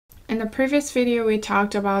In the previous video, we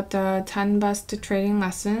talked about the 10 best trading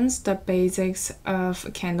lessons, the basics of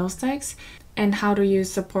candlesticks, and how to use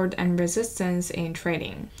support and resistance in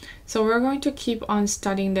trading. So we're going to keep on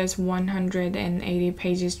studying this 180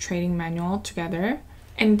 pages trading manual together.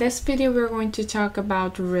 In this video, we're going to talk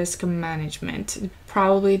about risk management,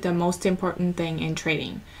 probably the most important thing in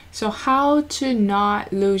trading. So how to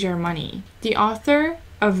not lose your money. The author,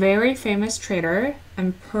 a very famous trader,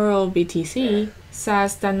 and Pearl BTC,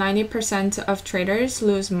 says that 90% of traders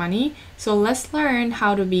lose money, so let's learn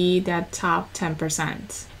how to be that top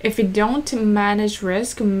 10%. If we don't manage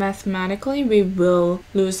risk mathematically, we will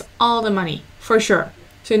lose all the money, for sure.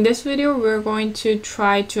 So in this video, we're going to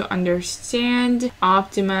try to understand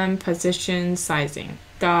optimum position sizing,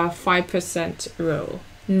 the 5% rule.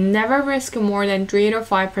 Never risk more than 3 to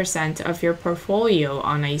 5% of your portfolio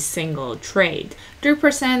on a single trade.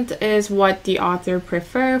 3% is what the author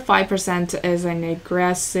prefers, 5% is an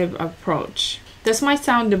aggressive approach. This might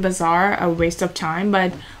sound bizarre, a waste of time,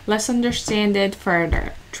 but let's understand it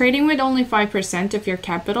further. Trading with only 5% of your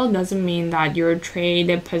capital doesn't mean that your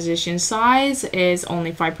trade position size is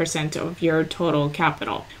only 5% of your total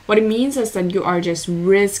capital. What it means is that you are just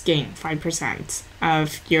risking 5%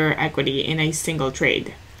 of your equity in a single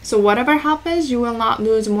trade. So whatever happens, you will not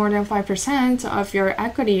lose more than 5% of your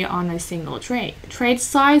equity on a single trade. Trade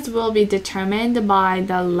size will be determined by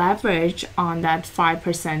the leverage on that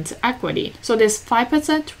 5% equity. So this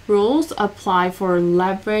 5% rules apply for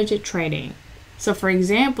leverage trading. So for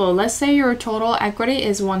example, let's say your total equity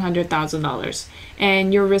is $100,000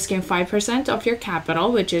 and you're risking 5% of your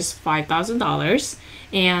capital, which is $5,000.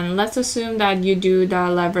 And let's assume that you do the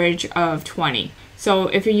leverage of 20. So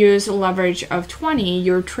if you use leverage of 20,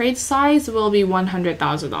 your trade size will be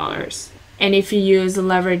 $100,000. And if you use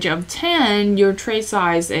leverage of 10, your trade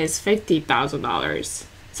size is $50,000.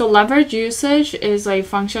 So leverage usage is a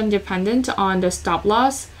function dependent on the stop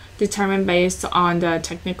loss, determined based on the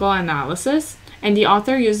technical analysis. And the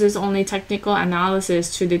author uses only technical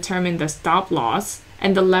analysis to determine the stop loss,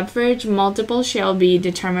 and the leverage multiple shall be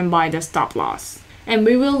determined by the stop loss. And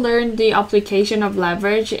we will learn the application of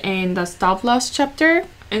leverage in the stop loss chapter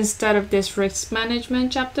instead of this risk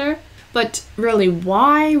management chapter. But really,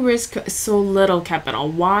 why risk so little capital?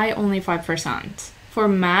 Why only 5%? For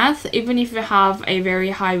math, even if you have a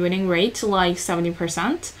very high winning rate like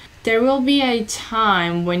 70%, there will be a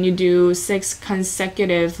time when you do 6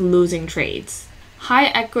 consecutive losing trades. High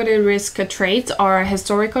equity risk trades are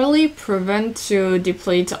historically proven to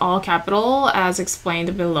deplete all capital as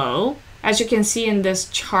explained below. As you can see in this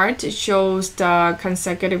chart, it shows the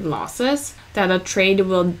consecutive losses that a trade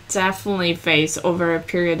will definitely face over a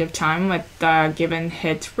period of time with the given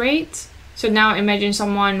hit rate. So now imagine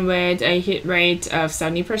someone with a hit rate of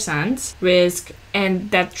 70% risk,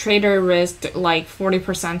 and that trader risked like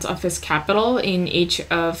 40% of his capital in each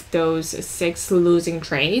of those 6 losing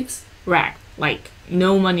trades. Wrecked, like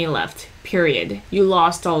no money left. Period. You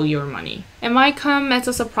lost all your money. It might come as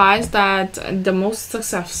a surprise that the most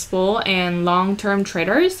successful and long-term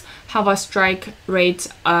traders have a strike rate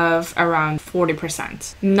of around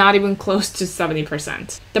 40%, not even close to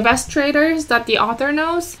 70%. The best traders that the author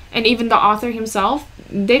knows, and even the author himself,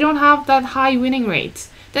 they don't have that high winning rate.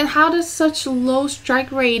 Then how does such low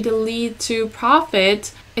strike rate lead to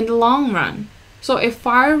profit in the long run? So if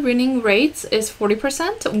our winning rate is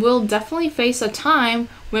 40%, we'll definitely face a time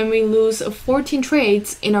when we lose 14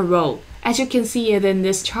 trades in a row, as you can see it in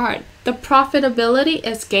this chart. The profitability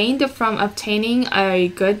is gained from obtaining a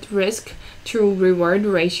good risk to reward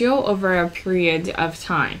ratio over a period of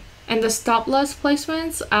time. And the stop loss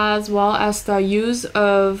placements as well as the use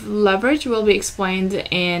of leverage will be explained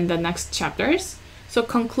in the next chapters. So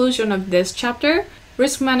conclusion of this chapter,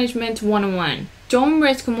 Risk Management 101. Don't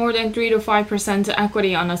risk more than 3 to 5%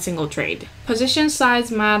 equity on a single trade. Position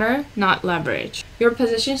size matter, not leverage. Your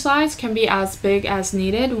position size can be as big as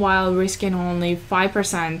needed while risking only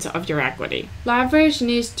 5% of your equity. Leverage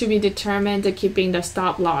needs to be determined keeping the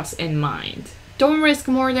stop loss in mind. Don't risk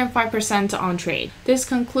more than 5% on trade. This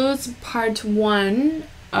concludes part 1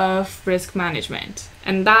 of risk management,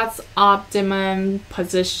 and that's optimum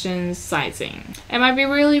position sizing. It might be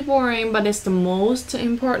really boring, but it's the most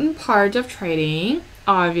important part of trading,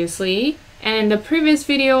 obviously. And in the previous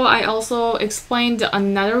video, I also explained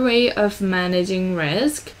another way of managing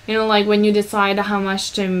risk. You know, like when you decide how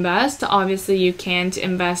much to invest, obviously you can't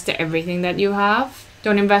invest everything that you have.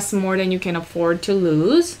 Don't invest more than you can afford to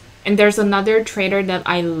lose. And there's another trader that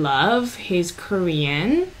I love. He's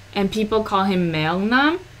Korean, and people call him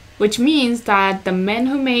Mailnam, which means that the man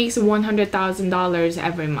who makes $100,000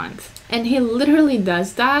 every month. And he literally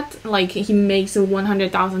does that. Like, he makes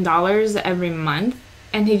 $100,000 every month.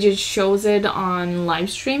 and he just shows it on live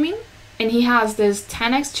streaming. And he has this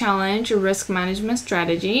 10x challenge risk management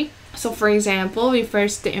strategy. So for example, we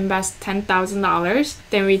first invest $10,000,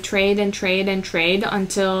 then we trade and trade and trade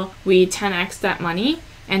until we 10x that money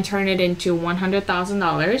and turn it into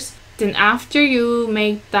 $100,000. Then after you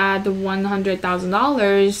make that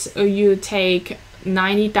 $100,000, you take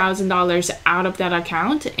 $90,000 out of that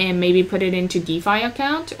account and maybe put it into DeFi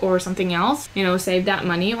account or something else, save that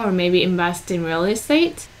money, or maybe invest in real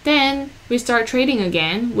estate. Then we start trading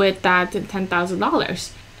again with that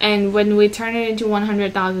 $10,000. And when we turn it into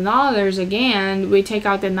 $100,000 again, we take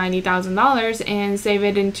out the $90,000 and save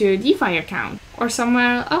it into a DeFi account or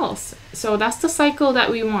somewhere else. So that's the cycle that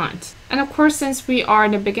we want. And of course, since we are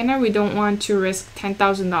the beginner, we don't want to risk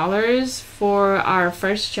 $10,000 for our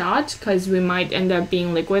first shot because we might end up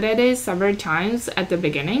being liquidated several times at the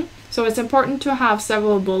beginning. So it's important to have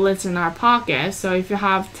several bullets in our pocket. So if you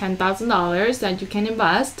have $10,000 that you can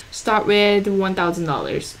invest, start with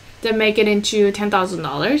 $1,000. Then make it into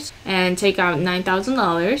 $10,000 and take out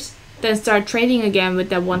 $9,000. Then start trading again with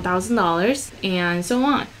that $1,000 and so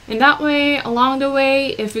on. And that way, along the way,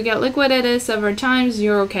 if you get liquidated several times,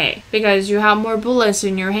 you're okay because you have more bullets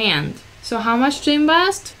in your hand. So how much to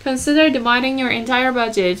invest? Consider dividing your entire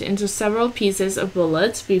budget into several pieces of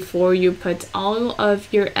bullets before you put all of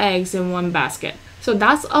your eggs in one basket. So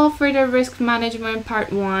that's all for the risk management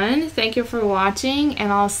part 1. Thank you for watching,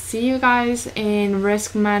 and I'll see you guys in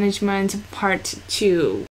risk management part 2.